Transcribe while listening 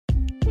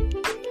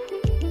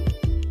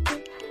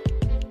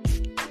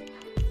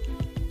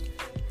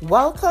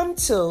Welcome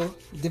to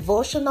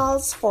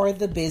Devotionals for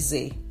the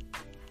Busy.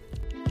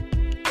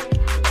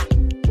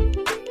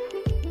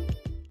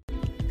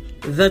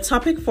 The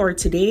topic for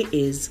today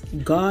is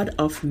God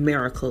of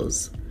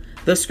Miracles.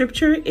 The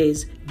scripture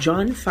is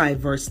John 5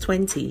 verse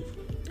 20.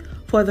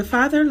 For the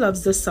Father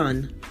loves the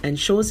Son and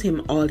shows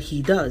him all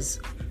he does.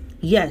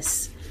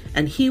 Yes,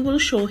 and he will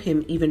show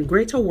him even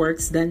greater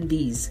works than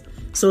these,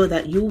 so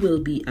that you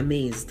will be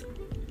amazed.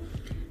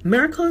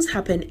 Miracles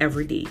happen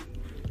every day.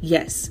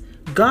 Yes,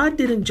 God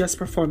didn't just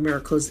perform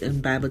miracles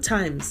in Bible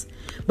times,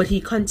 but He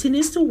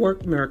continues to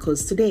work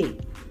miracles today.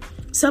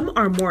 Some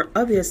are more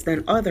obvious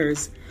than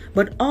others,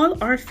 but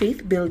all are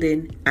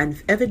faith-building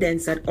and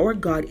evidence that our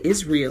God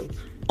is real,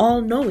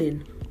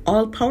 all-knowing,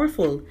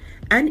 all-powerful,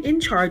 and in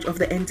charge of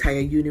the entire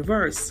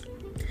universe.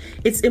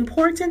 It's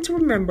important to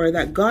remember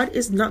that God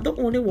is not the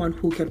only one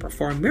who can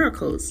perform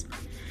miracles.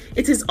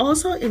 It is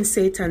also in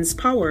Satan's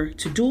power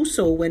to do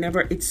so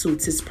whenever it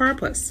suits his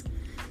purpose.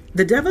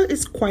 The devil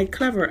is quite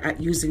clever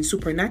at using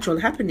supernatural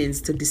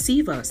happenings to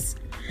deceive us.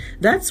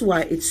 That's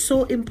why it's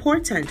so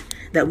important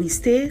that we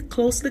stay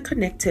closely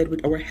connected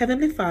with our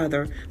Heavenly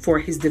Father for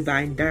His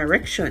divine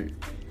direction.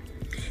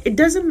 It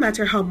doesn't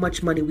matter how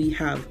much money we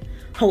have,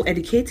 how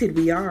educated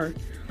we are,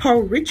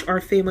 how rich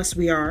or famous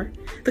we are,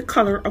 the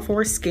color of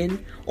our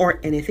skin, or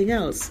anything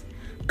else.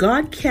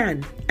 God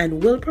can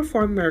and will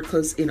perform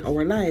miracles in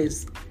our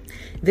lives.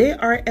 They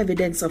are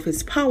evidence of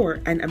His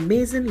power and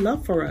amazing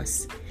love for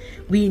us.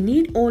 We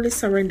need only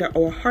surrender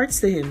our hearts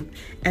to Him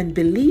and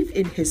believe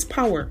in His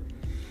power.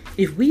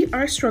 If we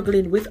are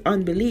struggling with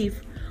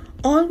unbelief,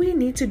 all we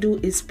need to do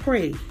is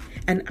pray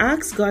and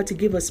ask God to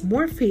give us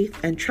more faith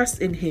and trust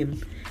in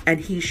Him, and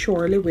He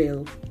surely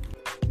will.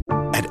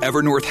 At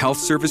Evernorth Health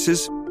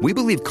Services, we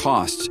believe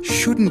costs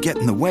shouldn't get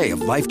in the way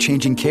of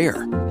life-changing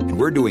care, and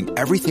we're doing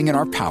everything in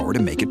our power to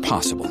make it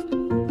possible.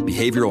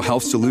 Behavioral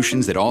health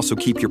solutions that also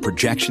keep your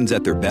projections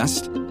at their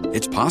best?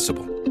 It's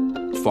possible.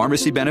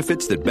 Pharmacy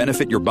benefits that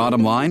benefit your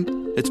bottom line?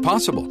 It's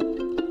possible.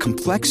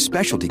 Complex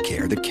specialty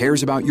care that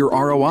cares about your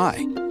ROI?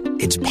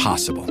 It's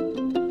possible.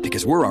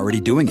 Because we're already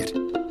doing it.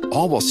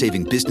 All while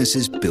saving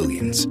businesses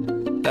billions.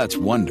 That's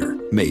Wonder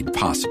made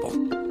possible.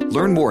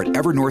 Learn more at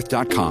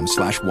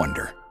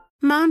evernorth.com/wonder.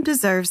 Mom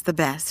deserves the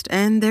best,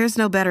 and there's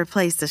no better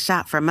place to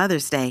shop for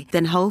Mother's Day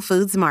than Whole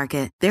Foods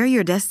Market. They're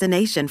your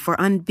destination for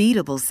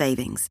unbeatable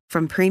savings,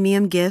 from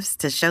premium gifts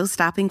to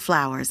show-stopping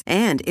flowers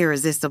and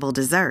irresistible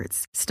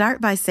desserts. Start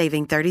by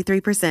saving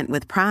 33%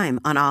 with Prime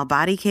on all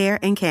body care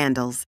and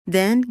candles.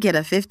 Then get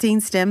a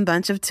 15-stem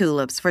bunch of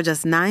tulips for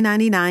just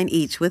 $9.99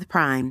 each with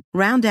Prime.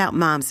 Round out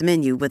Mom's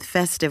menu with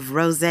festive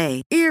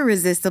rosé,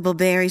 irresistible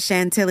berry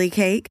chantilly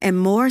cake, and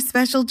more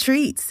special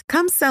treats.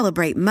 Come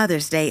celebrate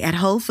Mother's Day at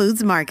Whole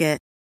Foods Market.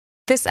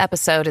 This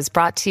episode is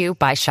brought to you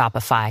by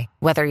Shopify.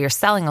 Whether you're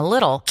selling a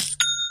little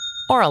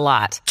or a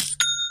lot,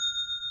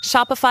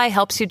 Shopify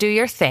helps you do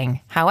your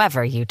thing,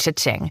 however you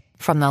cha-ching.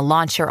 From the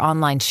launch your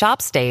online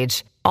shop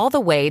stage, all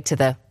the way to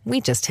the we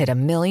just hit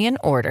 1 million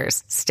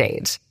orders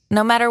stage.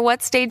 No matter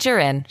what stage you're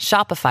in,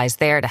 Shopify's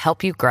there to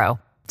help you grow.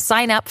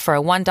 Sign up for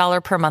a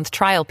 $1 per month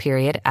trial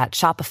period at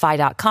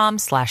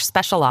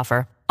shopify.com/special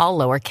offer, all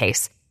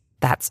lowercase.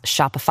 That's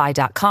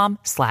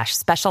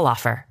shopify.com/special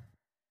offer.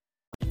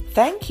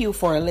 Thank you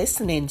for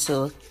listening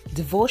to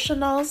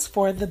Devotionals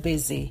for the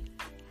Busy.